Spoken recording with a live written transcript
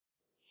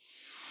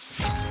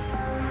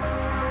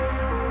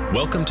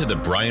Welcome to the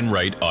Brian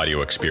Wright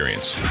Audio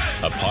Experience,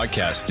 a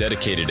podcast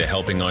dedicated to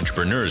helping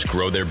entrepreneurs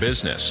grow their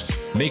business,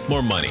 make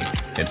more money,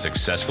 and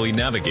successfully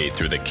navigate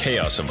through the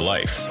chaos of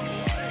life.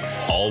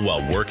 All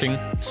while working,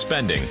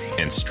 spending,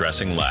 and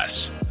stressing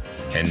less.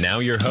 And now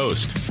your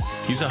host.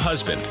 He's a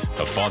husband,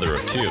 a father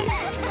of two,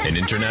 an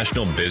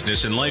international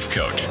business and life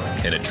coach,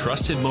 and a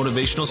trusted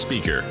motivational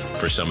speaker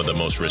for some of the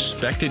most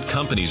respected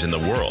companies in the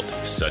world,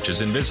 such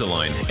as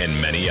Invisalign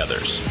and many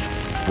others.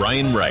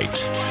 Brian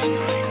Wright.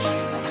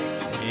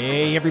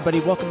 Hey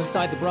everybody, welcome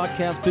inside the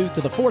broadcast booth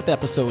to the fourth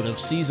episode of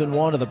Season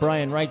 1 of the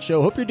Brian Wright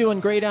Show. Hope you're doing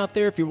great out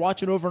there. If you're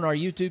watching over on our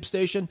YouTube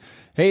station,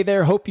 hey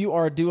there, hope you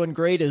are doing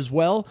great as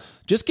well.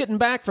 Just getting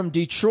back from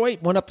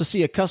Detroit, went up to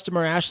see a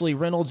customer, Ashley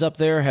Reynolds up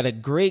there, had a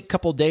great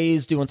couple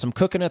days doing some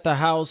cooking at the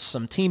house,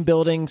 some team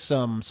building,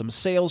 some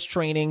sales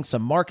training,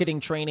 some marketing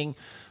training.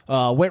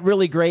 Went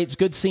really great. It's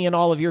good seeing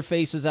all of your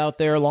faces out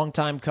there,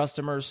 longtime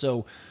customers.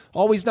 So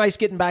always nice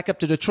getting back up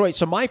to Detroit.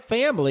 So my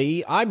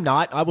family, I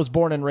was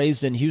born and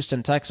raised in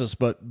Houston, Texas,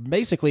 but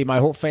basically my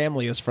whole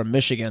family is from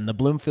Michigan, the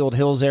Bloomfield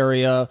Hills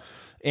area,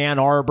 Ann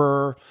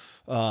Arbor,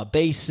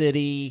 Bay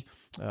City,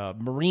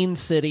 Marine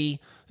City,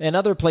 and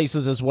other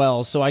places as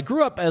well. So I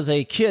grew up as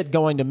a kid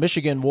going to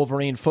Michigan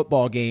Wolverine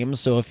football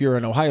games. So if you're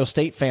an Ohio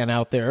State fan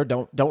out there,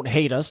 don't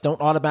hate us. Don't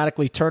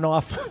automatically turn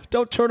off the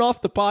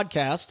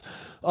podcast.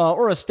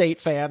 Or a state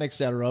fan,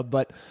 etc.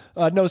 But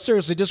no,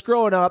 seriously, just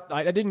growing up,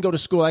 I didn't go to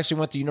school. I actually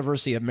went to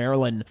University of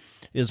Maryland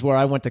is where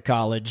I went to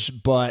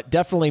college, but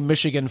definitely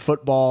Michigan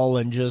football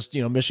and just,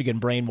 Michigan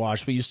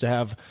brainwash. We used to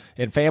have,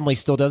 and family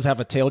still does have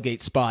a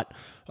tailgate spot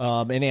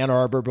in Ann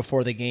Arbor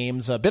before the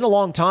games. Been a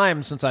long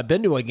time since I've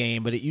been to a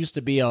game, but it used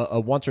to be a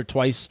once or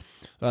twice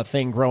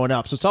thing growing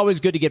up. So it's always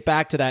good to get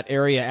back to that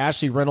area.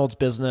 Ashley Reynolds'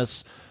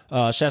 business.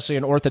 She's actually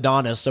an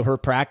orthodontist, so her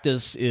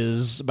practice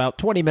is about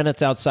 20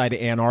 minutes outside of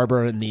Ann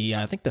Arbor in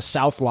I think the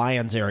South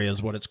Lyons area is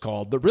what it's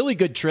called. But really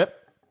good trip,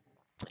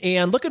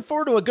 and looking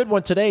forward to a good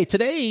one today.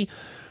 Today,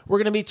 we're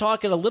going to be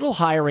talking a little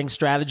hiring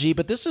strategy,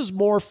 but this is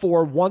more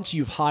for once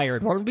you've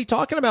hired. We're going to be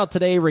talking about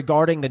today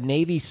regarding the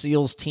Navy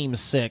SEALs Team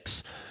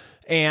 6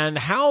 and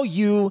how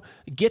you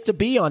get to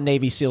be on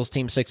Navy SEALs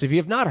Team 6. If you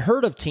have not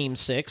heard of Team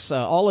 6,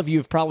 all of you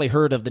have probably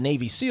heard of the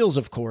Navy SEALs,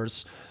 of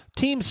course.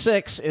 Team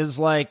 6 is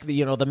like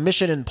the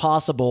Mission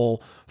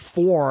Impossible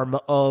form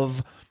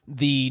of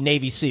the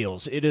Navy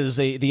SEALs. It is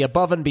the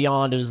above and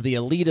beyond. It is the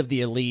elite of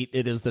the elite.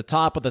 It is the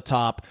top of the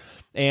top.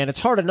 And it's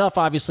hard enough,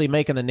 obviously,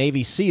 making the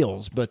Navy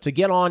SEALs. But to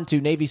get on to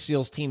Navy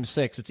SEALs Team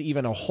 6, it's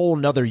even a whole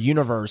nother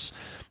universe.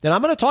 And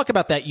I'm going to talk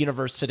about that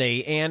universe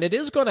today. And it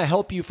is going to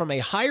help you from a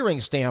hiring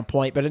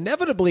standpoint. But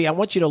inevitably, I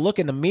want you to look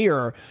in the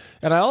mirror.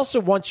 And I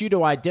also want you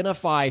to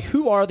identify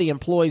who are the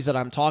employees that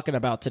I'm talking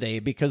about today.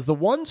 Because the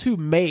ones who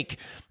make,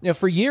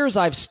 for years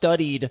I've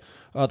studied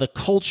the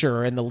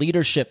culture and the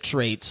leadership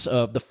traits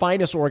of the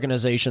finest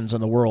organizations in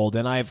the world.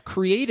 And I've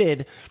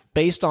created,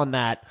 based on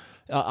that,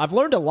 I've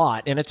learned a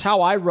lot, and it's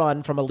how I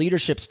run from a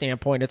leadership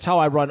standpoint. It's how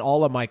I run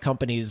all of my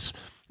companies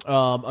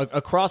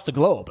across the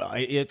globe.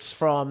 It's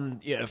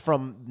from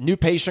New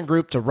Patient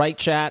Group to Right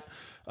Chat,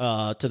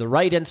 to the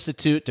Right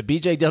Institute, to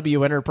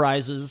BJW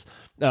Enterprises,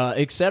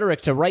 et cetera,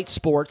 to Right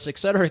Sports, et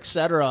cetera, et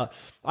cetera.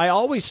 I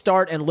always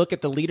start and look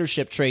at the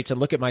leadership traits and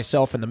look at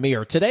myself in the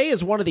mirror. Today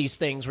is one of these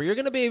things where you're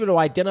going to be able to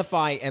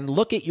identify and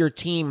look at your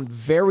team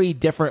very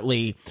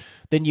differently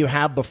than you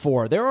have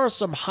before. There are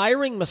some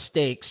hiring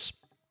mistakes,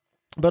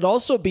 but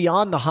also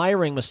beyond the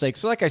hiring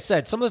mistakes. So like I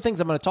said, some of the things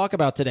I'm going to talk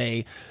about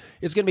today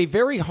is going to be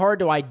very hard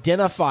to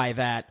identify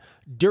that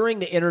during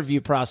the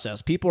interview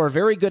process. People are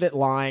very good at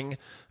lying,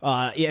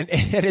 and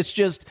it's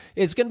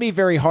going to be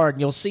very hard.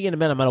 And you'll see in a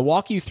minute, I'm going to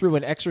walk you through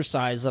an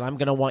exercise that I'm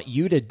going to want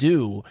you to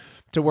do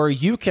to where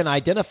you can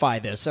identify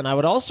this. And I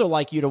would also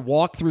like you to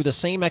walk through the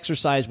same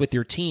exercise with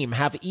your team.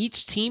 Have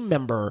each team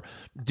member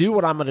do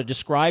what I'm going to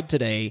describe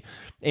today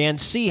and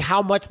see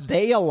how much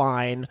they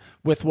align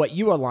with what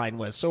you align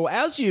with. So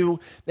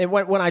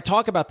when I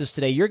talk about this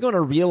today, you're going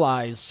to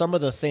realize some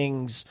of the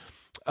things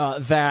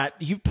that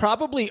you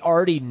probably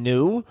already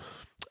knew,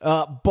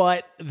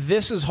 but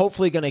this is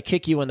hopefully going to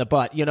kick you in the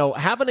butt.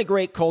 Having a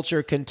great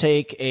culture can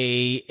take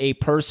a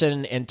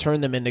person and turn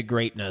them into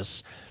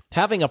greatness.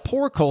 Having a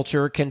poor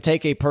culture can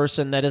take a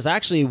person that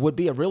would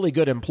be a really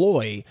good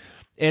employee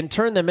and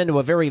turn them into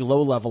a very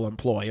low-level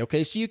employee,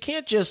 okay? So you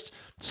can't just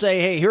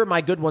say, hey, here are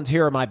my good ones,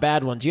 here are my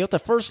bad ones. You have to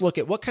first look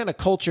at what kind of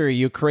culture are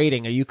you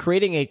creating. Are you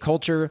creating a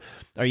culture?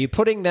 Are you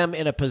putting them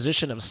in a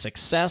position of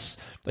success?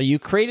 Are you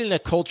creating a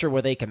culture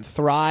where they can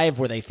thrive,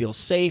 where they feel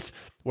safe,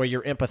 where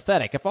you're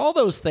empathetic? If all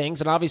those things,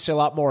 and obviously a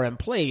lot more in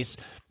place,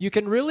 you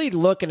can really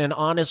look in an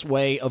honest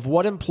way of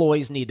what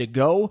employees need to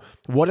go,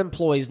 what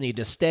employees need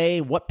to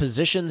stay, what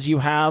positions you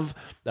have.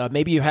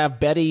 Maybe you have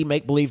Betty,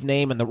 make-believe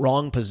name, in the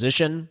wrong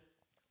position.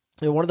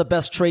 One of the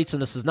best traits,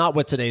 and this is not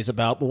what today's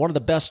about, but one of the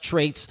best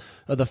traits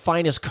of the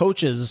finest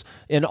coaches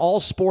in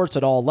all sports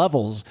at all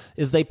levels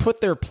is they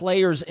put their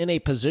players in a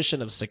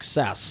position of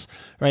success,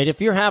 right? If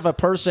you have a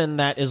person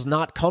that is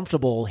not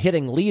comfortable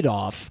hitting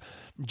leadoff,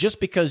 just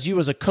because you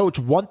as a coach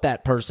want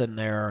that person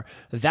there,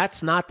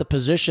 that's not the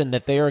position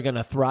that they are going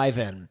to thrive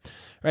in.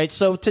 Right,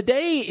 so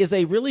today is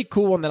a really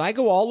cool one that I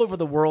go all over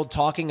the world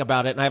talking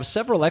about it, and I have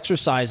several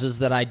exercises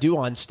that I do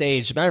on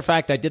stage. As a matter of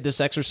fact, I did this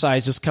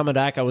exercise just coming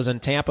back. I was in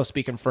Tampa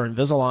speaking for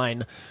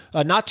Invisalign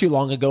not too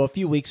long ago, a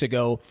few weeks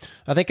ago.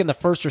 I think in the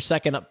first or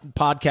second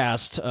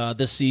podcast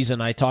this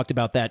season, I talked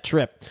about that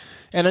trip.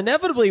 And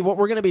inevitably, what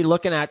we're going to be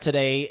looking at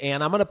today,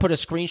 and I'm going to put a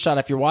screenshot,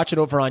 if you're watching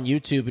over on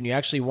YouTube and you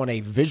actually want a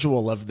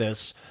visual of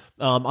this,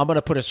 I'm going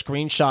to put a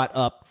screenshot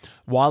up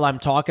while I'm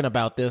talking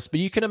about this.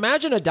 But you can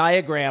imagine a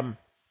diagram.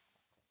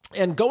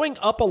 And going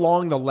up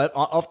along the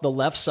off the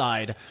left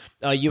side,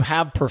 you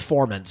have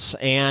performance,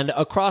 and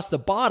across the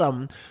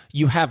bottom,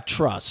 you have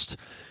trust.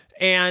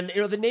 And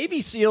the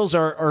Navy SEALs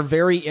are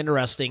very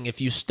interesting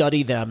if you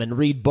study them and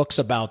read books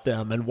about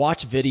them and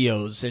watch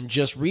videos and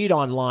just read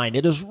online.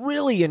 It is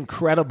really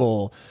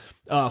incredible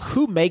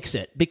who makes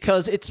it,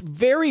 because it's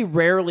very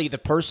rarely the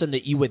person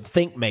that you would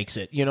think makes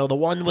it. The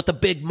one with the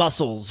big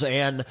muscles,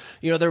 and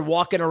they're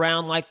walking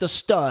around like the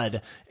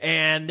stud,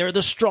 and they're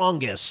the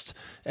strongest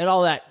and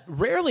all that.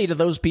 Rarely do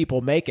those people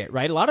make it,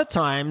 right? A lot of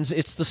times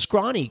it's the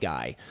scrawny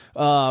guy,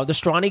 the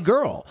scrawny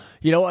girl,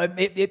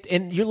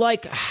 and you're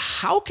like,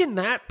 how can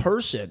that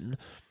person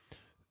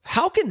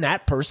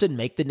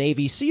make the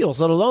Navy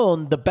SEALs, let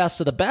alone the best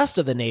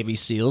of the Navy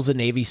SEALs, the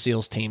Navy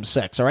SEALs Team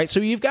 6, all right?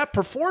 So you've got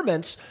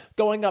performance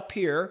going up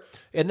here,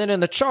 and then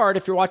in the chart,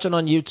 if you're watching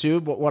on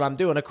YouTube, what I'm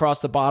doing across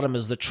the bottom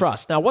is the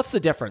trust. Now, what's the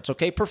difference,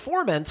 okay?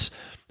 Performance,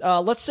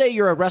 let's say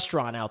you're a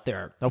restaurant out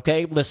there,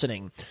 okay,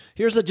 listening.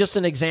 Here's just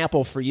an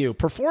example for you.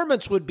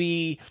 Performance would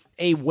be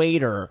a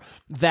waiter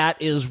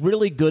that is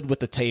really good with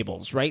the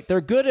tables, right?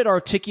 They're good at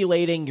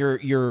articulating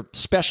your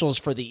specials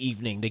for the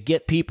evening to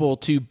get people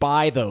to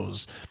buy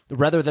those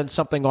rather than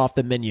something off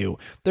the menu.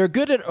 They're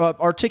good at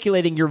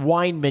articulating your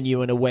wine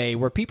menu in a way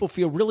where people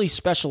feel really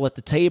special at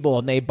the table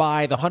and they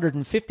buy the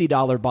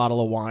 $150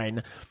 bottle of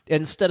wine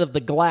instead of the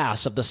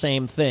glass of the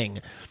same thing.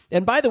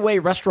 And by the way,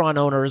 restaurant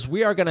owners,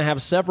 we are going to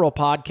have several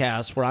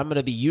podcasts where I'm going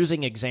to be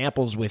using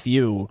examples with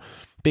you,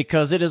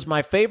 because it is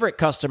my favorite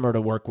customer to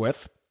work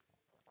with.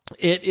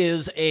 It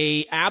is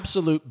a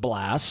absolute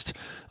blast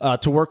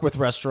to work with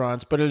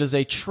restaurants, but it is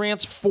a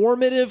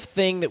transformative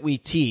thing that we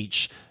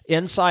teach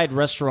inside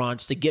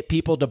restaurants to get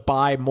people to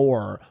buy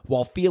more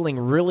while feeling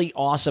really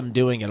awesome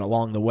doing it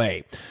along the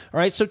way. All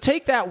right, so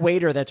take that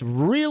waiter that's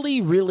really,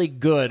 really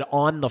good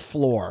on the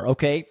floor,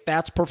 okay?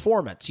 That's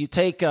performance. You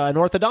take an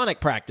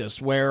orthodontic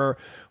practice where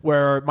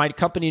my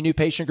company, New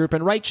Patient Group,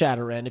 and Right Chat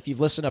are in, if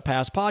you've listened to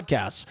past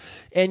podcasts,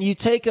 and you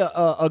take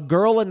a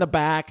girl in the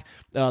back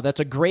that's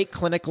a great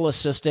clinical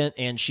assistant,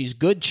 and she's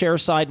good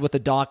chairside with the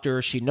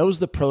doctor. She knows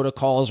the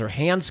protocols. Her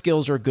hand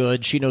skills are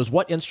good. She knows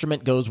what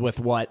instrument goes with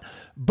what.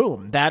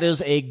 Boom. That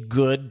is a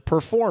good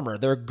performer.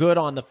 They're good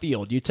on the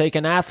field. You take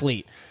an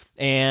athlete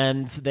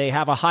and they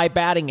have a high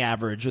batting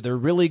average, or they're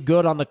really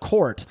good on the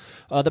court,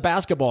 the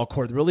basketball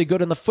court, really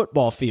good in the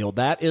football field.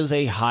 That is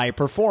a high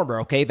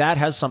performer, okay? That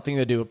has something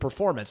to do with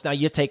performance. Now,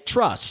 you take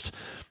trust.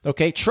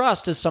 Okay,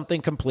 trust is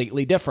something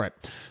completely different.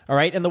 All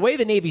right, and the way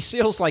the Navy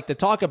SEALs like to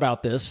talk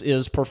about this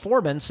is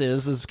performance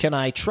is can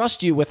I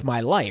trust you with my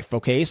life?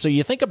 Okay, so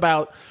you think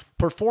about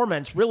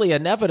performance, really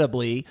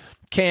inevitably,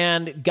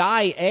 can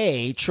guy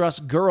A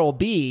trust girl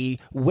B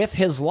with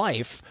his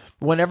life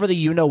whenever the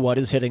you-know-what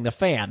is hitting the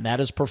fan? That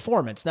is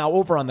performance. Now,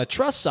 over on the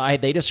trust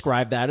side, they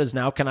describe that as,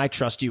 now can I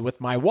trust you with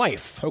my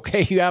wife?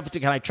 Okay,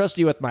 can I trust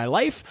you with my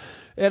life?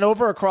 And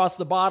over across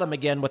the bottom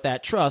again with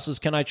that trust is,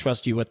 can I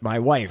trust you with my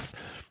wife?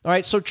 All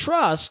right, so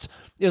trust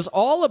is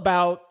all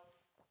about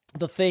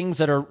the things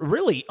that are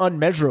really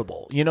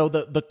unmeasurable.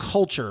 The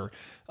culture,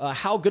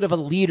 how good of a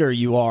leader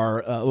you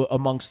are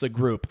amongst the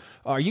group.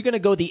 Are you going to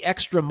go the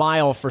extra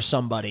mile for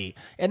somebody?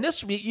 And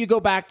this, you go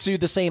back to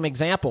the same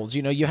examples.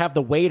 You have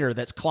the waiter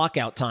that's clock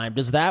out time.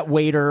 Does that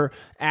waiter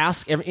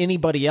ask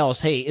anybody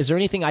else, hey, is there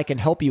anything I can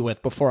help you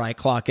with before I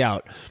clock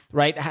out?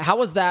 Right?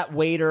 How is that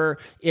waiter,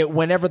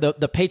 whenever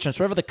the patrons,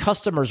 whenever the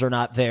customers are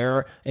not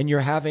there and you're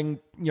having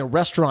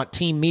restaurant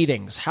team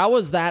meetings, how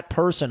is that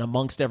person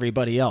amongst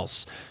everybody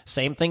else?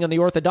 Same thing in the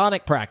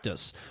orthodontic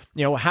practice.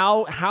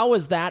 How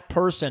is that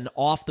person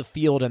off the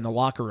field in the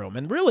locker room?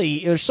 And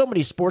really, there's so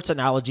many sports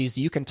analogies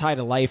that you can tie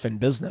to life and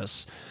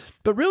business.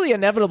 But really,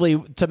 inevitably,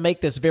 to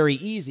make this very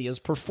easy, is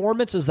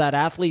performance is that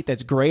athlete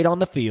that's great on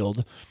the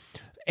field,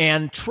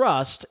 and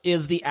trust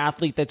is the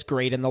athlete that's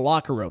great in the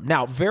locker room.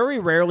 Now, very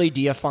rarely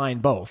do you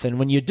find both. And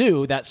when you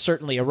do, that's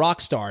certainly a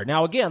rock star.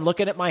 Now, again,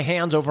 looking at my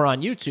hands over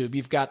on YouTube,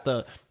 you've got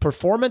the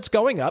performance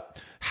going up.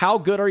 How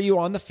good are you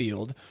on the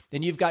field?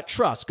 Then you've got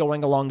trust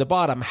going along the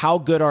bottom. How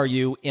good are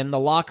you in the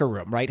locker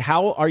room, right?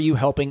 How are you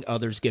helping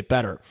others get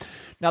better?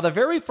 Now, the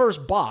very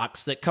first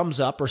box that comes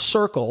up, or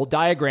circle,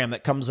 diagram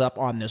that comes up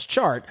on this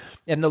chart,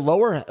 in the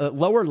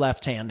lower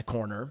left-hand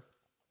corner,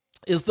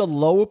 is the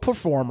low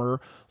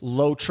performer,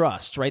 low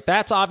trust, right?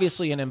 That's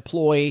obviously an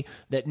employee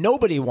that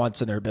nobody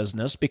wants in their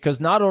business because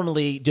not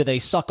only do they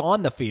suck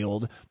on the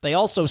field, they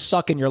also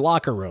suck in your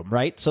locker room,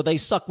 right? So they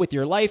suck with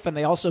your life and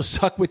they also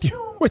suck with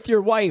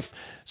your wife.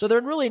 So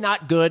they're really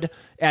not good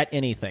at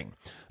anything.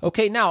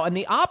 Okay, now in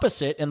the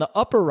opposite, in the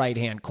upper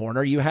right-hand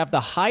corner, you have the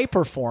high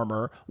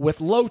performer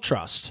with low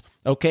trust.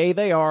 Okay,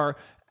 they are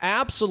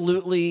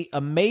absolutely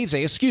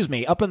amazing.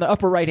 Up in the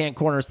upper right-hand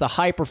corner is the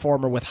high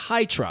performer with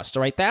high trust,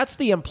 all right? That's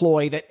the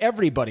employee that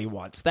everybody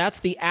wants. That's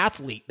the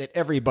athlete that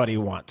everybody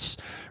wants,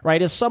 right?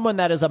 Is someone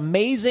that is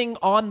amazing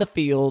on the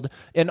field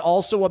and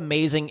also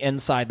amazing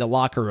inside the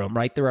locker room,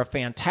 right? They're a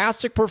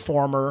fantastic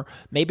performer.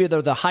 Maybe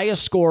they're the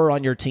highest scorer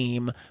on your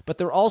team, but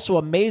they're also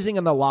amazing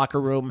in the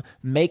locker room,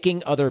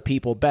 making other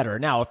people better.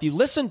 Now, if you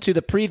listen to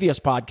the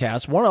previous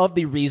podcast, one of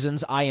the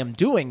reasons I am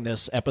doing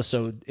this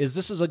episode is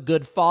this is a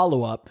good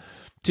follow-up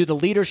to the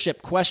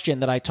leadership question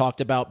that I talked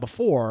about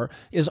before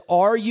is,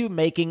 are you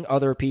making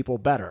other people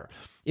better?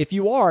 If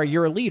you are,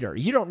 you're a leader.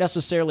 You don't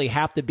necessarily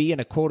have to be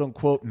in a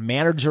quote-unquote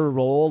manager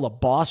role, a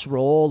boss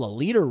role, a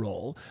leader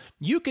role.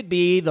 You could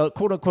be the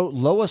quote-unquote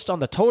lowest on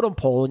the totem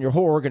pole in your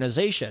whole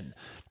organization.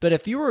 But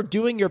if you are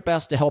doing your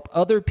best to help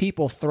other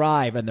people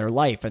thrive in their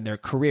life and their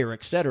career,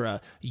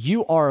 etc.,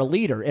 you are a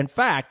leader. In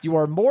fact, you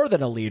are more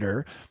than a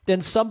leader than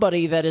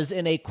somebody that is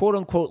in a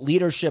quote-unquote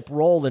leadership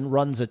role and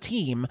runs a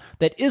team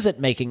that isn't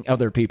making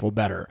other people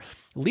better.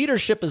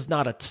 Leadership is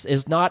not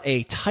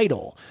a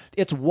title.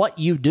 It's what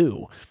you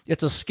do.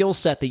 It's a skill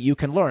set that you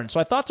can learn. So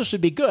I thought this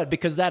would be good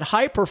because that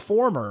high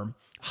performer,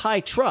 high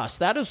trust,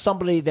 that is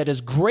somebody that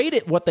is great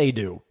at what they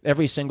do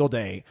every single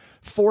day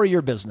for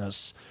your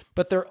business,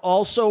 but they're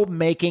also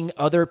making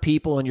other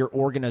people in your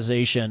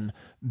organization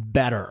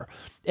better.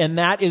 And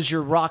that is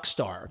your rock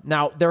star.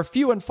 Now, they're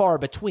few and far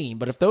between,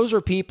 but if those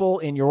are people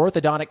in your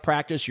orthodontic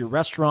practice, your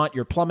restaurant,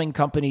 your plumbing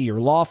company,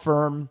 your law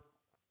firm,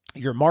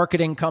 your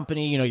marketing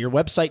company, your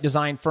website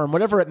design firm,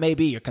 whatever it may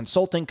be, your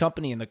consulting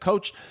company and the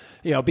coach,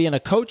 being a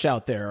coach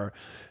out there.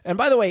 And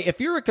by the way,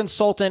 if you're a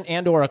consultant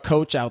and or a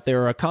coach out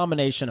there, or a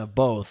combination of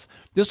both,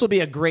 this will be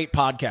a great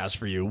podcast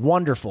for you.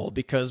 Wonderful,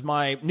 because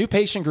my new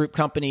patient group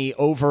company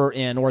over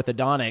in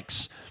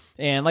orthodontics,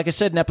 and like I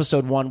said in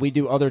episode 1, we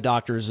do other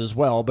doctors as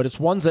well, but it's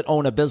ones that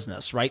own a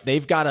business, right?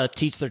 They've got to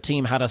teach their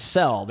team how to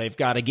sell. They've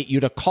got to get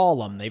you to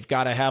call them. They've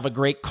got to have a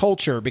great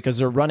culture because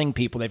they're running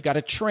people. They've got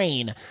to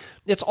train.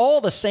 It's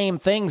all the same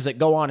things that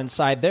go on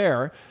inside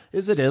there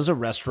as it is a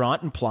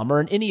restaurant and plumber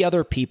and any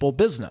other people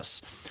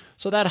business.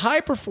 So that high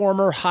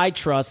performer, high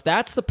trust,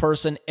 that's the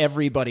person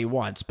everybody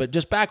wants. But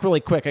just back really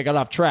quick, I got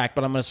off track,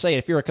 but I'm going to say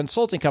if you're a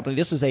consulting company,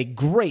 this is a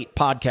great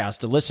podcast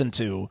to listen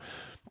to,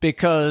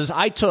 because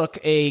I took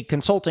a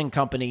consulting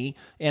company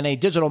and a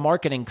digital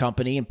marketing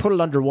company and put it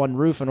under one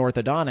roof in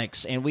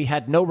orthodontics, and we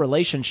had no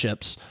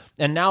relationships.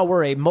 And now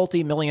we're a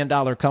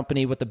multi-million-dollar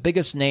company with the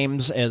biggest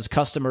names as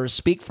customers,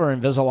 Speak for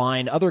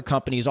Invisalign, other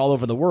companies all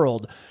over the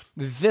world.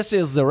 This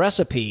is the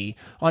recipe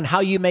on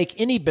how you make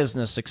any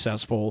business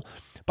successful,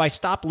 by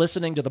stop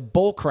listening to the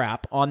bull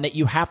crap on that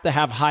you have to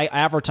have high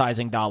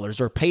advertising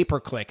dollars or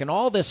pay-per-click and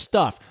all this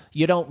stuff.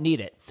 You don't need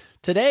it.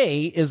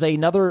 Today is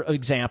another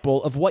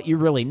example of what you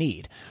really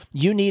need.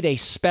 You need a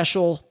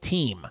special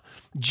team.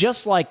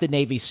 Just like the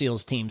Navy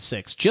SEALs Team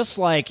 6, just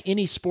like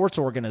any sports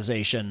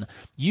organization,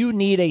 you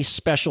need a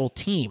special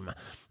team.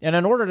 And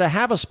in order to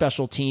have a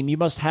special team, you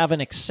must have an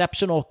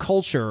exceptional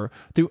culture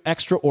through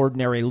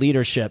extraordinary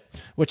leadership,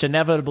 which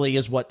inevitably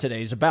is what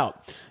today's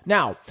about.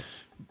 Now,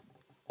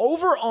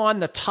 over on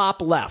the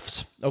top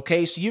left,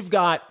 okay, so you've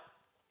got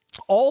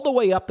all the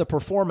way up the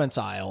performance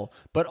aisle,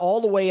 but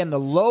all the way in the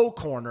low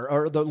corner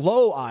or the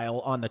low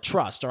aisle on the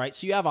trust, all right?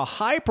 So you have a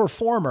high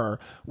performer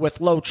with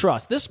low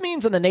trust. This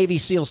means in the Navy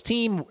SEALs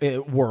team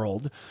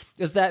world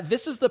is that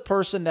this is the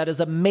person that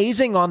is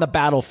amazing on the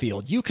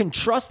battlefield. You can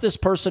trust this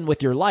person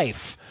with your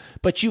life,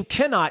 but you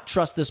cannot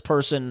trust this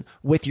person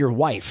with your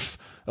wife,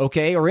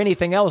 okay, or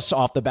anything else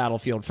off the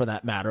battlefield for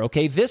that matter,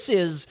 okay? This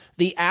is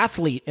the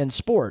athlete in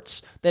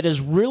sports that is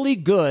really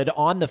good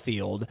on the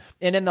field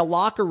and in the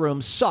locker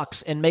room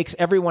sucks and makes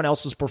everyone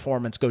else's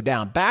performance go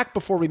down. Back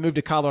before we moved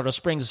to Colorado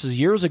Springs, this is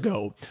years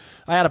ago,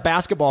 I had a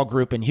basketball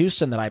group in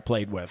Houston that I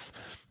played with.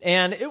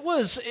 And it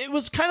was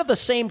kind of the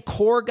same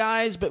core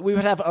guys, but we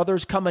would have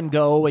others come and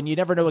go, and you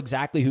never know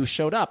exactly who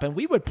showed up. And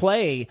we would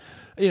play,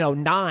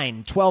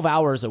 9, 12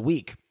 hours a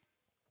week.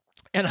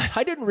 And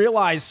I didn't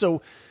realize,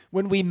 so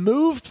when we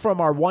moved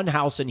from our one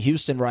house in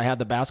Houston where I had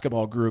the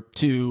basketball group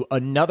to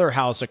another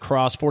house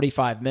across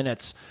 45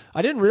 minutes,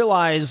 I didn't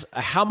realize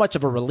how much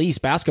of a release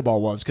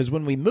basketball was, because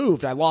when we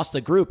moved, I lost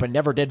the group and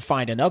never did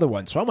find another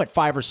one. So I went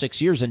 5 or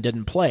 6 years and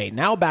didn't play.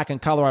 Now back in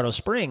Colorado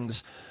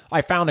Springs,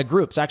 I found a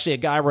group. It's actually a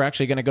guy we're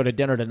actually going to go to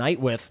dinner tonight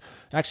with.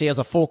 Actually has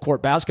a full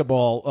court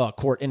basketball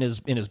court in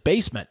his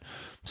basement.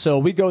 So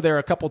we go there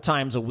a couple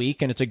times a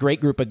week, and it's a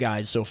great group of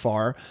guys so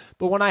far.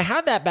 But when I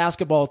had that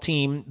basketball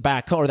team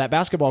back home, or that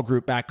basketball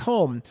group back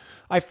home,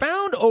 I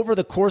found over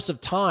the course of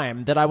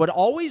time that I would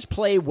always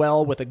play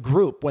well with a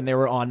group when they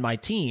were on my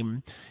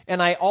team,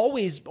 and I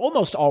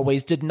almost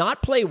always did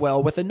not play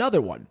well with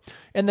another one.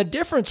 And the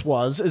difference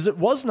is it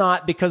was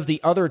not because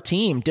the other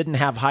team didn't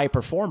have high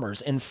performers.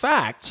 In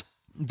fact,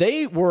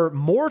 they were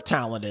more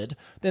talented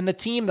than the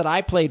team that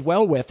I played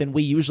well with, and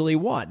we usually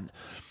won.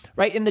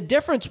 Right. And the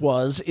difference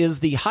is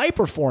the high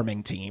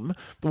performing team,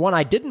 the one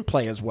I didn't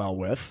play as well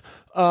with,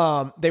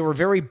 they were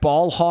very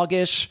ball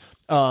hoggish.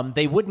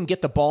 They wouldn't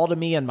get the ball to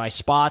me in my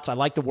spots. I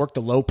like to work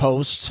the low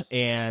post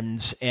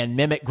and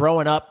mimic.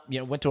 Growing up,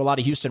 went to a lot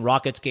of Houston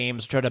Rockets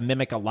games, try to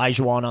mimic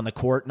Olajuwon on the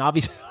court. And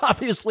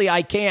obviously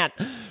I can't,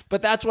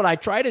 but that's what I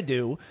try to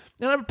do.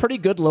 And I'm a pretty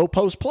good low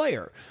post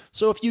player.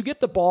 So if you get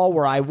the ball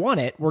where I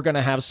want it, we're going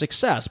to have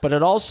success. But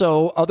it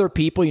also, other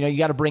people, you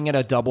got to bring in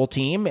a double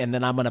team, and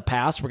then I'm going to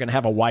pass. We're going to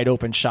have a wide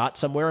open shot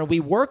somewhere. And we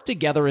work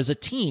together as a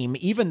team.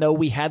 Even though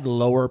we had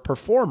lower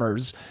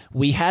performers,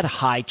 we had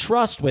high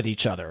trust with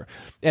each other.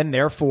 And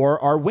therefore,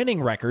 our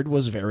winning record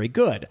was very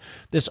good.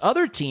 This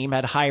other team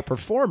had high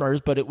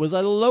performers, but it was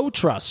a low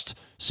trust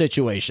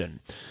situation.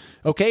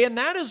 Okay, and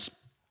that is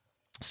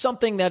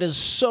something that is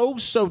so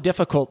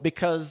difficult,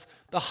 because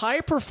the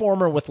high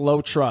performer with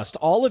low trust,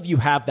 all of you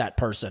have that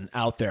person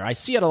out there. I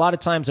see it a lot of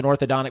times in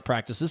orthodontic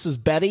practice. This is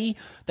Betty,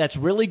 that's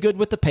really good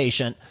with the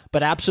patient,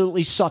 but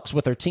absolutely sucks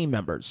with her team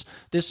members.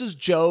 This is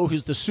Joe,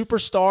 who's the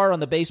superstar on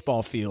the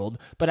baseball field,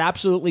 but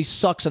absolutely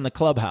sucks in the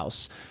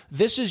clubhouse.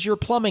 This is your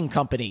plumbing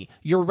company,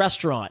 your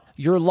restaurant,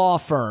 your law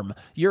firm,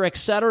 your et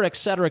cetera,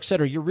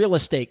 your real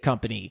estate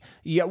company,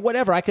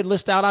 whatever. I could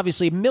list out,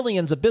 obviously,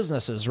 millions of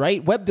businesses,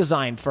 right? Web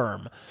design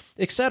firm,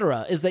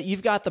 etc. Is that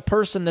you've got the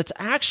person that's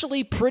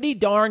actually pretty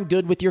darn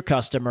good with your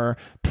customer,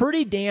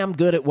 pretty damn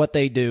good at what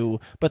they do,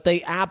 but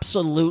they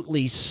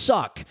absolutely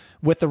suck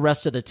with the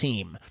rest of the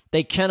team.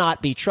 They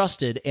cannot be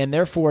trusted, and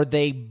therefore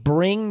they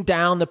bring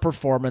down the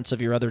performance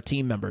of your other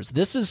team members.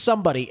 This is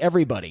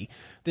everybody.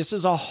 This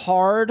is a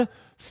hard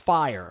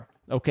fire,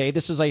 okay?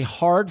 This is a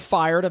hard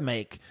fire to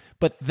make,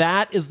 but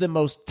that is the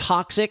most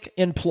toxic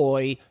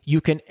employee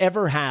you can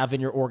ever have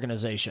in your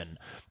organization.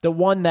 The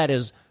one that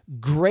is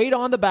great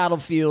on the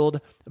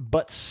battlefield,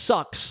 but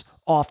sucks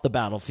off the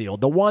battlefield.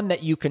 The one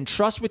that you can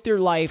trust with your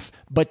life,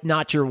 but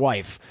not your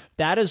wife.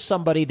 That is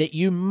somebody that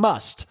you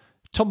must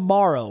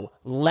tomorrow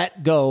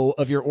let go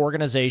of your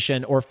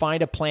organization or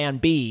find a plan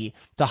B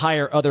to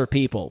hire other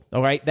people.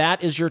 All right.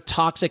 That is your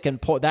toxic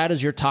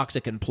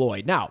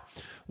employee. Now,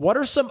 what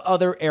are some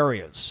other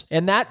areas?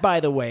 And that,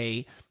 by the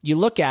way, you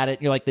look at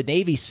it, you're like, the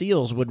Navy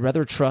SEALs would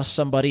rather trust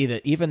somebody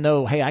that, even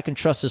though, hey, I can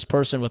trust this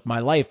person with my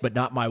life, but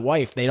not my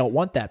wife, they don't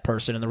want that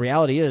person. And the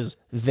reality is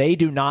they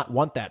do not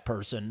want that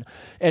person.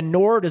 And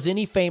nor does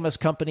any famous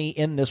company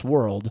in this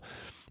world.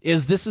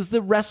 This is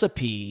the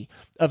recipe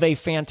of a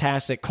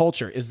fantastic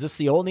culture. Is this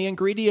the only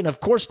ingredient? Of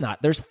course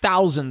not. There's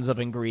thousands of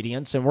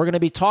ingredients, and we're going to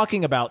be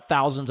talking about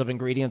thousands of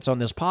ingredients on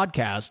this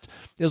podcast,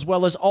 as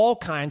well as all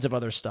kinds of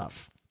other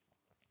stuff.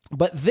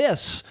 But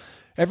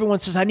everyone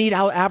says, I need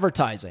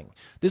advertising.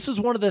 This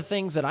is one of the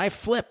things that I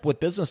flip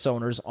with business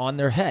owners on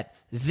their head.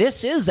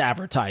 This is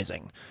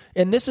advertising,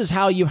 and this is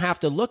how you have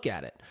to look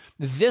at it.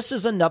 This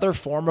is another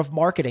form of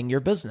marketing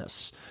your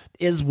business,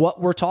 is what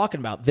we're talking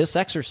about. This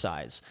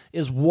exercise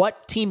is,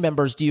 what team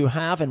members do you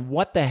have, and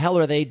what the hell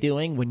are they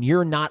doing when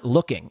you're not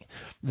looking?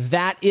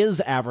 That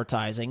is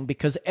advertising,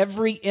 because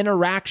every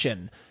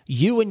interaction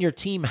you and your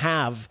team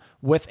have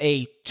with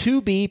a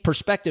to-be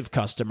prospective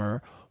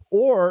customer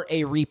or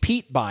a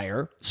repeat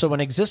buyer, so an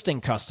existing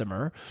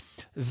customer,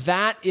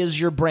 that is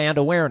your brand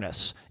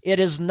awareness. It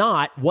is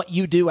not what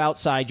you do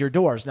outside your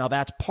doors. Now,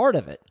 that's part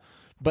of it.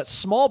 But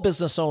small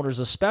business owners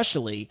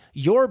especially,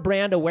 your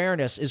brand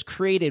awareness is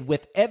created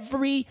with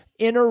every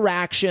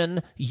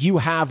interaction you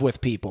have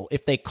with people.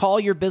 If they call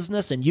your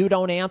business and you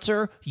don't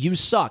answer, you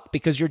suck,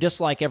 because you're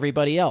just like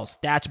everybody else.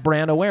 That's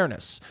brand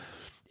awareness.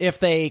 If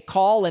they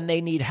call and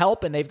they need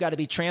help and they've got to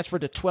be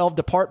transferred to 12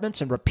 departments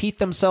and repeat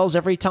themselves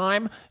every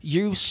time,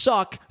 you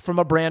suck from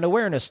a brand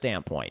awareness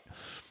standpoint.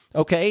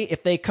 Okay,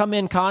 if they come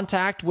in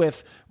contact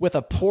with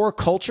a poor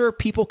culture,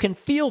 people can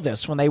feel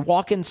this when they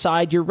walk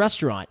inside your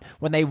restaurant,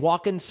 when they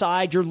walk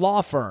inside your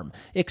law firm,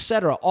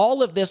 etc.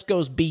 All of this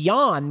goes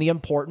beyond the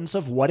importance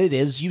of what it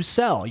is you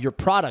sell, your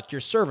product,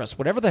 your service,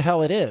 whatever the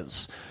hell it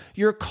is.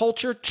 Your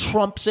culture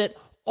trumps it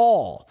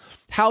all.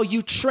 How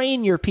you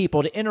train your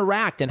people to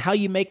interact and how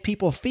you make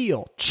people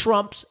feel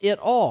trumps it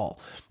all.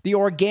 The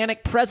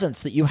organic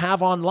presence that you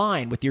have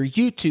online with your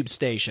YouTube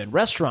station,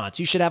 restaurants,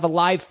 you should have a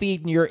live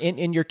feed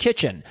in your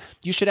kitchen.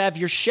 You should have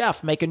your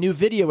chef make a new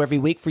video every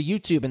week for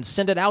YouTube and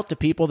send it out to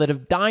people that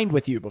have dined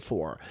with you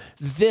before.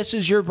 This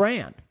is your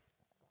brand.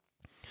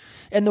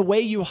 and the way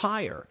you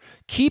hire,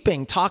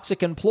 keeping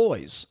toxic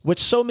employees, which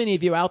so many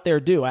of you out there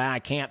do. I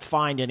can't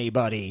find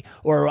anybody,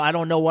 or I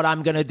don't know what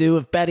I'm going to do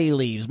if Betty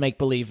leaves,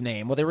 make-believe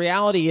name. Well, the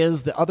reality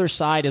is the other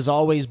side is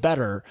always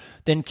better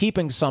than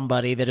keeping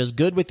somebody that is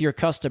good with your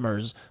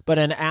customers, but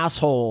an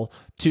asshole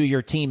to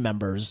your team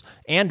members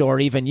and or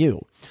even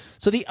you.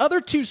 So the other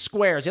two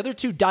squares, the other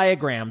two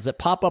diagrams that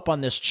pop up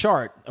on this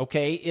chart,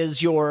 okay,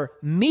 is your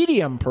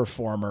medium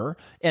performer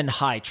and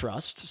high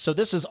trust. So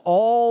this is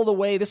all the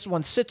way, this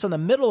one sits in the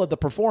middle of the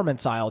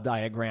performance aisle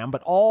diagram,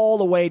 but all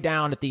the way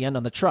down at the end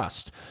on the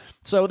trust.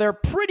 So they're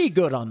pretty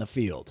good on the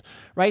field,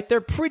 right? They're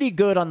pretty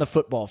good on the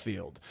football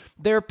field.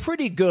 They're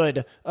pretty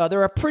good.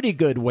 They're a pretty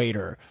good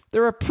waiter.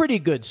 They're a pretty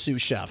good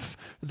sous chef.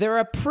 They're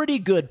a pretty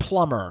good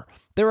plumber.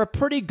 They're a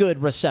pretty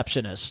good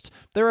receptionist.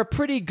 They're a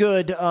pretty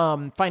good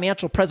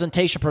financial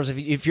presentation person.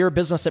 If you're a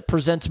business that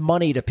presents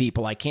money to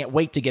people, I can't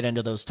wait to get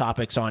into those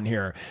topics on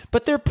here.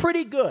 But they're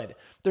pretty good.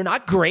 They're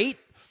not great.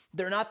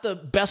 They're not the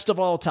best of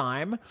all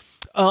time.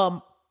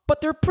 But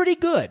they're pretty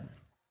good.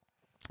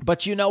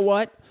 But you know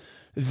what?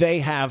 They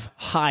have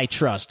high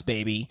trust,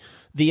 baby.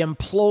 The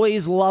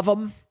employees love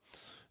them.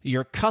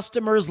 Your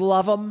customers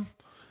love them.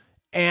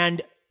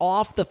 And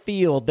off the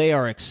field, they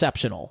are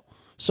exceptional.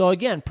 So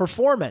again,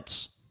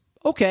 performance.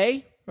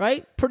 Okay,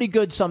 right? Pretty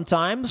good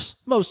sometimes,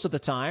 most of the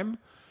time.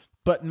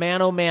 But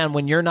man, oh man,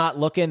 when you're not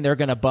looking, they're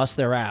going to bust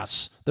their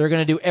ass. They're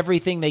going to do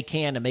everything they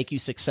can to make you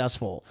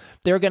successful.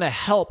 They're going to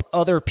help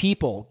other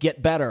people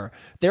get better.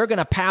 They're going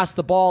to pass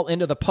the ball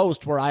into the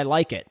post where I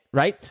like it,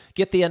 right?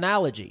 Get the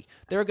analogy.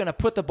 They're going to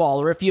put the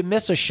ball, or if you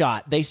miss a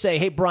shot, they say,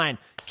 hey, Brian,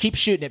 keep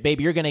shooting it,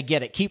 baby. You're going to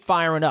get it. Keep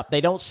firing up. They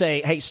don't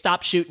say, hey,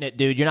 stop shooting it,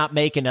 dude. You're not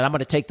making it. I'm going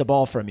to take the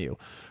ball from you,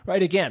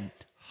 right? Again,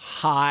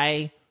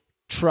 high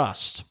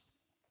trust.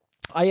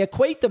 I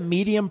equate the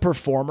medium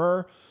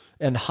performer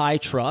and high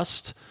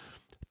trust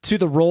to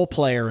the role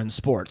player in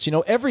sports. You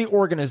know, every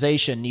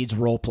organization needs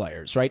role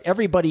players, right?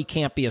 Everybody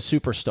can't be a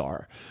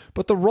superstar.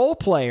 But the role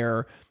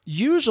player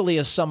usually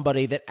is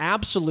somebody that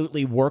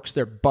absolutely works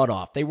their butt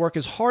off. They work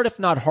as hard, if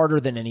not harder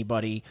than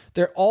anybody.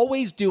 They're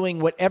always doing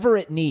whatever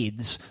it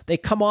needs. They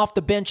come off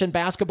the bench in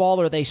basketball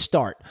or they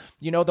start.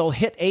 You know, they'll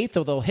hit eighth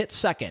or they'll hit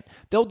second.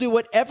 They'll do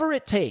whatever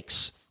it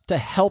takes to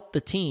help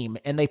the team,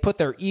 and they put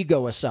their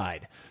ego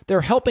aside.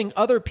 They're helping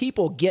other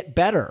people get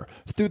better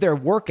through their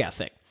work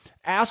ethic.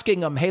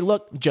 Asking them, hey,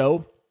 look,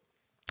 Joe,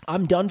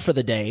 I'm done for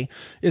the day.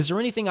 Is there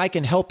anything I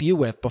can help you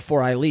with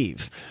before I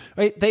leave?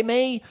 Right? They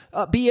may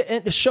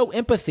show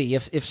empathy.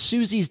 If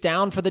Susie's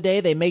down for the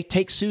day, they may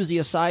take Susie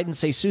aside and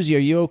say, Susie, are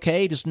you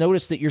okay? Just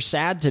notice that you're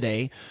sad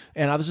today,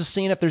 and I was just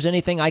seeing if there's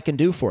anything I can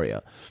do for you.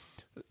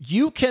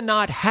 You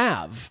cannot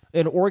have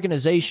an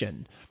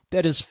organization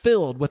that is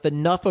filled with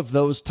enough of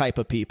those type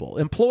of people.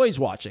 Employees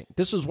watching.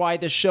 This is why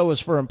this show is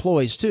for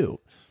employees too.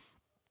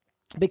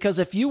 Because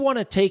if you want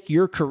to take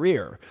your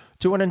career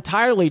to an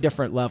entirely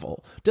different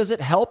level, does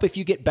it help if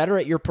you get better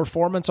at your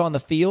performance on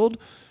the field?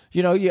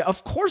 You know, yeah,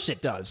 of course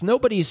it does.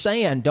 Nobody's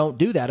saying don't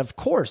do that. Of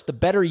course, the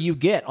better you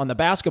get on the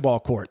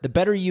basketball court, the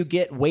better you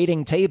get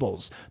waiting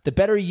tables, the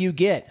better you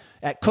get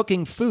at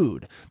cooking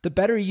food, the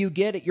better you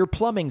get at your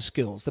plumbing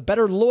skills, the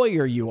better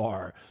lawyer you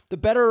are, the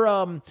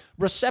better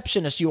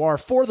receptionist you are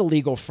for the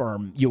legal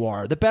firm you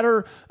are, the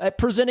better at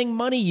presenting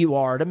money you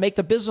are to make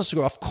the business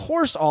grow. Of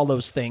course, all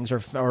those things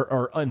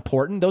are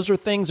important. Those are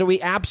things that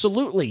we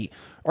absolutely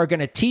are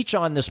going to teach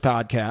on this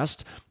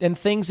podcast and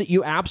things that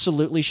you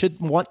absolutely should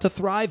want to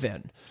thrive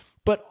in.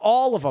 But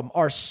all of them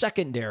are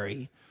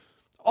secondary.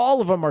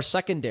 All of them are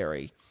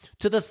secondary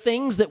to the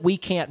things that we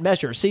can't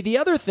measure. See, the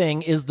other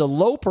thing is the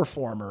low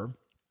performer,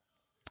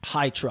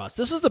 high trust.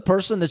 This is the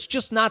person that's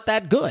just not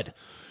that good,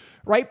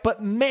 right?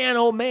 But man,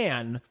 oh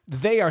man,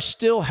 they are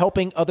still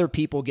helping other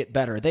people get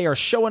better. They are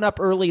showing up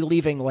early,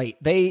 leaving late.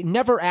 They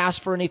never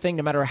ask for anything,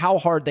 no matter how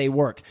hard they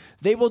work.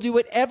 They will do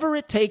whatever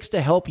it takes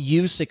to help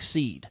you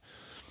succeed.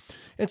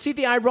 And see,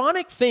 the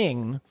ironic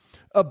thing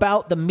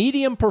about the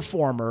medium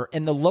performer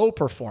and the low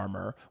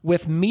performer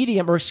with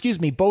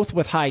both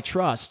with high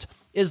trust,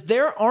 is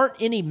there aren't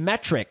any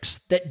metrics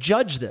that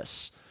judge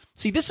this.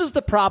 See, this is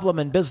the problem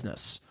in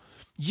business.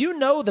 You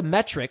know the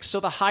metrics, so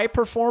the high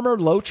performer,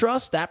 low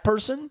trust, that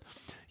person,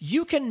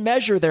 you can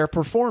measure their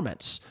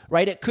performance,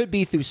 right? It could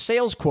be through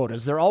sales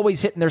quotas. They're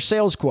always hitting their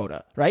sales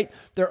quota, right?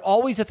 They're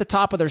always at the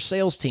top of their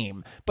sales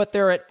team, but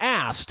they're at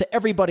ass to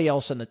everybody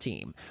else in the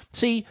team.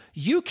 See,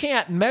 you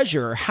can't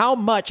measure how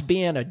much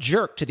being a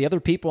jerk to the other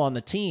people on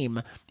the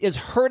team is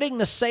hurting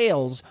the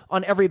sales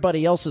on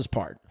everybody else's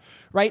part,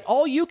 right?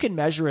 All you can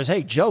measure is,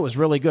 hey, Joe is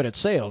really good at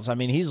sales. I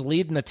mean, he's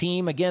leading the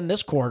team again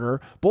this quarter.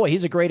 Boy,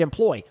 he's a great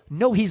employee.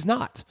 No, he's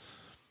not.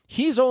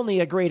 He's only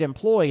a great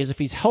employee if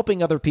he's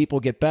helping other people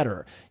get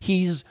better.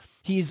 He's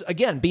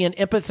again being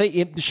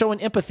showing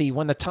empathy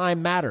when the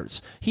time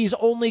matters. He's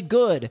only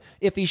good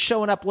if he's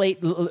showing up late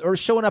or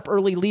showing up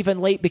early, leaving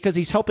late because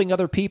he's helping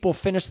other people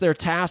finish their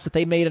tasks that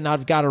they may not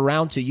have got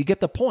around to. You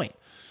get the point.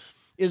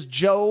 Is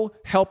Joe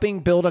helping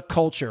build a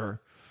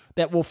culture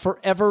that will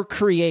forever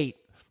create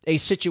a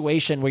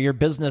situation where your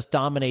business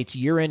dominates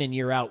year in and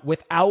year out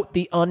without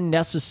the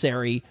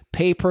unnecessary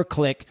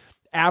pay-per-click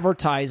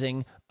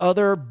advertising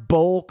other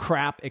bull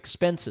crap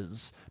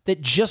expenses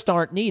that just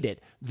aren't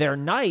needed. They're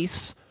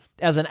nice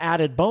as an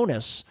added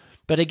bonus.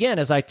 But again,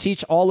 as I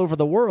teach all over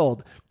the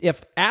world,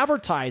 if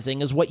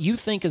advertising is what you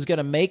think is going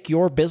to make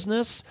your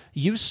business,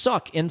 you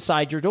suck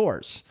inside your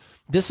doors.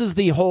 This is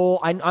the whole,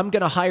 I'm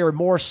going to hire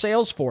more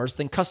sales force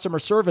than customer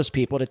service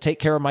people to take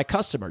care of my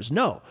customers.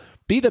 No,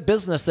 be the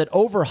business that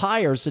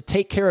overhires to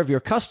take care of your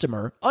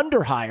customer,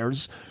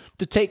 underhires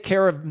to take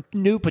care of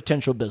new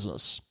potential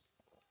business.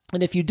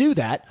 And if you do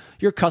that,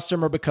 your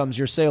customer becomes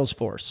your sales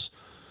force.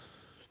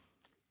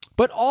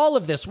 But all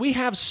of this, we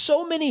have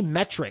so many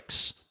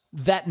metrics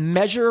that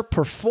measure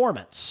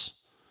performance,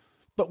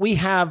 but we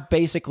have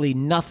basically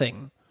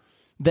nothing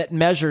that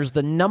measures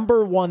the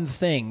number one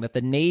thing that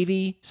the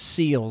Navy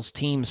SEALs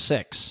Team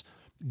 6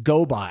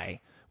 go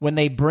by when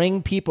they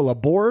bring people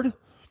aboard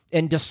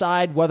and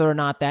decide whether or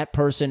not that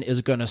person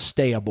is going to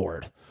stay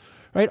aboard.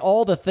 Right?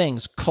 All the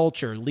things,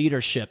 culture,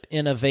 leadership,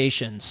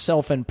 innovation,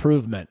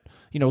 self-improvement,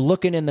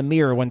 looking in the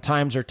mirror when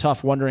times are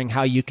tough, wondering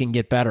how you can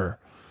get better.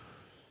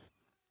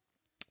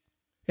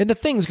 And the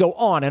things go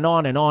on and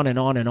on and on and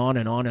on and on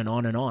and on and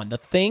on and on. The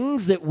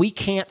things that we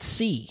can't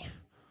see,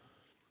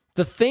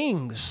 the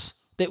things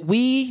that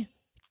we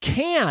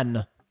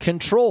can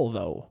control,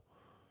 though,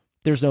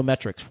 there's no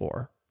metrics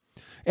for.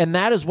 And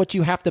that is what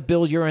you have to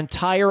build your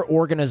entire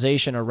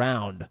organization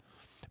around,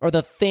 are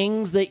the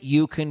things that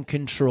you can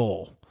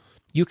control.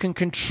 You can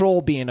control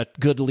being a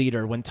good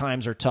leader when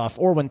times are tough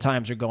or when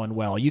times are going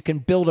well. You can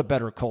build a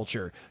better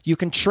culture. You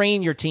can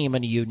train your team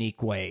in a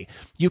unique way.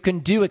 You can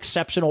do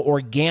exceptional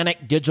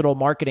organic digital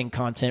marketing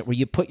content where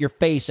you put your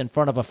face in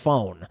front of a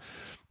phone.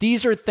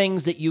 These are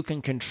things that you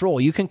can control.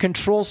 You can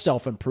control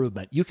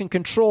self-improvement. You can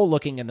control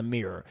looking in the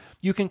mirror.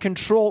 You can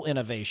control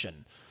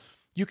innovation.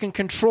 You can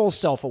control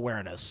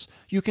self-awareness.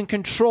 You can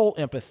control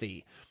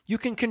empathy. You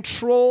can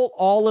control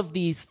all of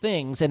these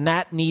things, and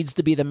that needs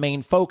to be the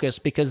main focus,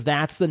 because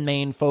that's the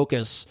main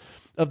focus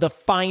of the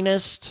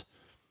finest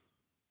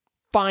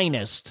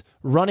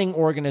running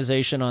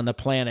organization on the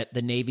planet,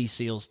 the Navy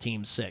SEALs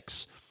Team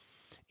 6.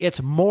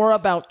 It's more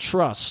about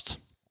trust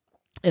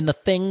in the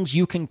things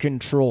you can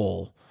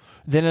control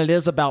than it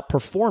is about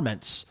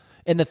performance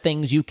in the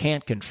things you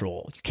can't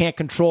control. You can't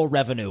control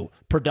revenue,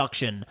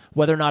 production,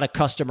 whether or not a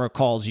customer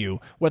calls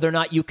you, whether or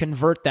not you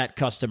convert that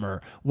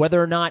customer,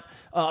 whether or not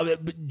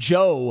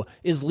Joe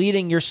is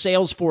leading your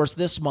sales force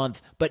this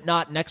month, but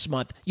not next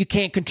month. You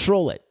can't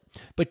control it.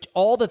 But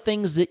all the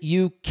things that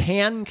you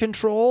can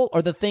control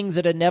are the things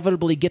that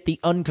inevitably get the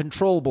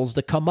uncontrollables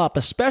to come up,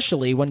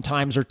 especially when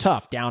times are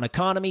tough, down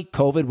economy,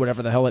 COVID,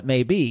 whatever the hell it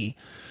may be.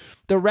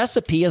 The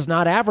recipe is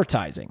not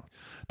advertising.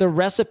 The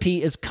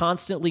recipe is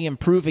constantly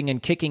improving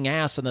and kicking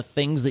ass on the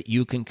things that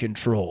you can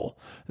control.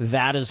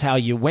 That is how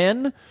you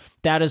win.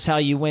 That is how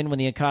you win when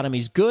the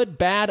economy's good,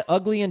 bad,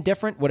 ugly,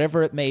 indifferent,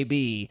 whatever it may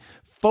be.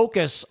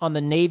 Focus on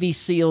the Navy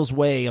SEALs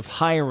way of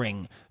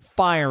hiring,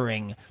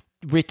 firing,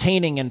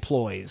 retaining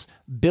employees.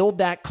 Build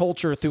that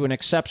culture through an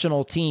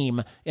exceptional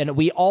team. And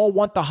we all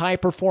want the high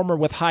performer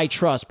with high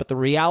trust, but the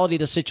reality of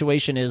the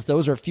situation is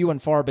those are few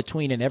and far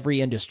between in every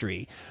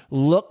industry.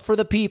 Look for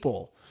the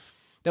people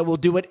that will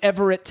do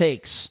whatever it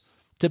takes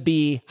to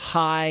be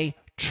high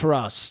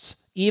trust,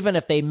 even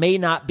if they may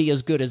not be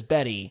as good as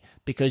Betty,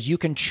 because you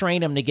can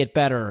train them to get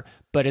better,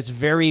 but it's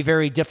very,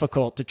 very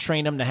difficult to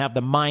train them to have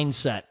the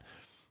mindset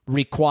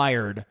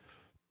required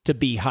to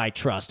be high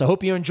trust. I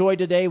hope you enjoyed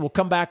today. We'll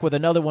come back with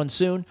another one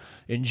soon.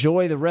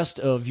 Enjoy the rest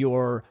of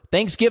your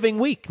Thanksgiving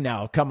week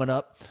now coming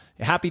up.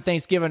 Happy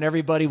Thanksgiving,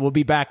 everybody. We'll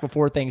be back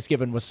before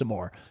Thanksgiving with some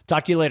more.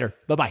 Talk to you later.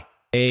 Bye-bye.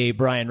 Hey,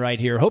 Brian Wright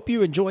here. Hope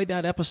you enjoyed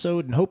that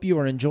episode and hope you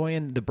are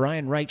enjoying the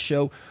Brian Wright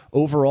Show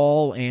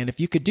overall. And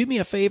if you could do me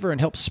a favor and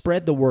help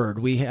spread the word.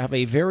 We have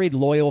a very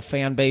loyal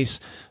fan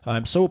base.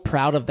 I'm so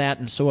proud of that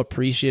and so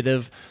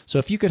appreciative. So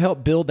if you could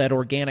help build that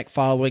organic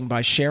following by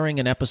sharing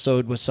an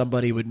episode with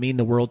somebody, it would mean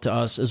the world to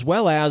us. As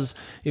well as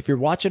if you're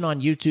watching on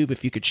YouTube,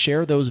 if you could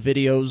share those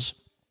videos.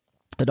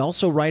 And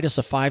also write us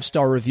a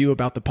 5-star review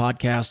about the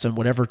podcast on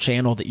whatever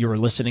channel that you're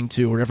listening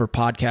to, whatever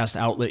podcast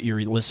outlet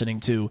you're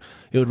listening to.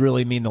 It would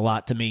really mean a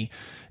lot to me.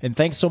 And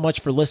thanks so much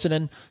for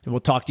listening, and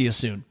we'll talk to you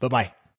soon. Bye-bye.